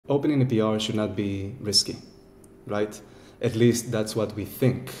opening a PR should not be risky, right? At least that's what we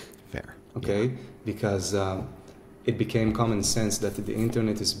think. Fair. Okay, yeah. Because it became common sense that the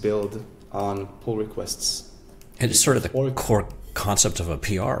internet is built on pull requests. And it's sort of the core concept of a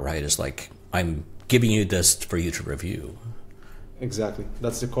PR, right? Is like, I'm giving you this for you to review. Exactly.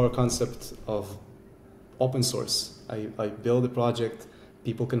 That's the core concept of open source. I build a project,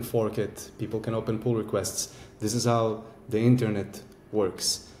 people can fork it, people can open pull requests. This is how the internet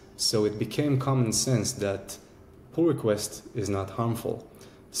works. So it became common sense that pull request is not harmful.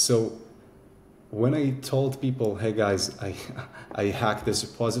 So when I told people, hey guys, I hacked this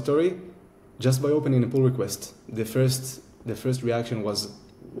repository just by opening a pull request, the first reaction was,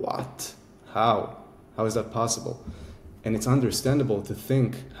 what? How? How is that possible? And it's understandable to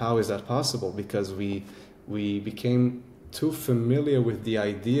think, how is that possible? Because we became too familiar with the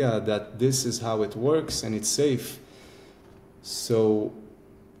idea that this is how it works and it's safe. So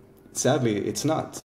sadly, it's not.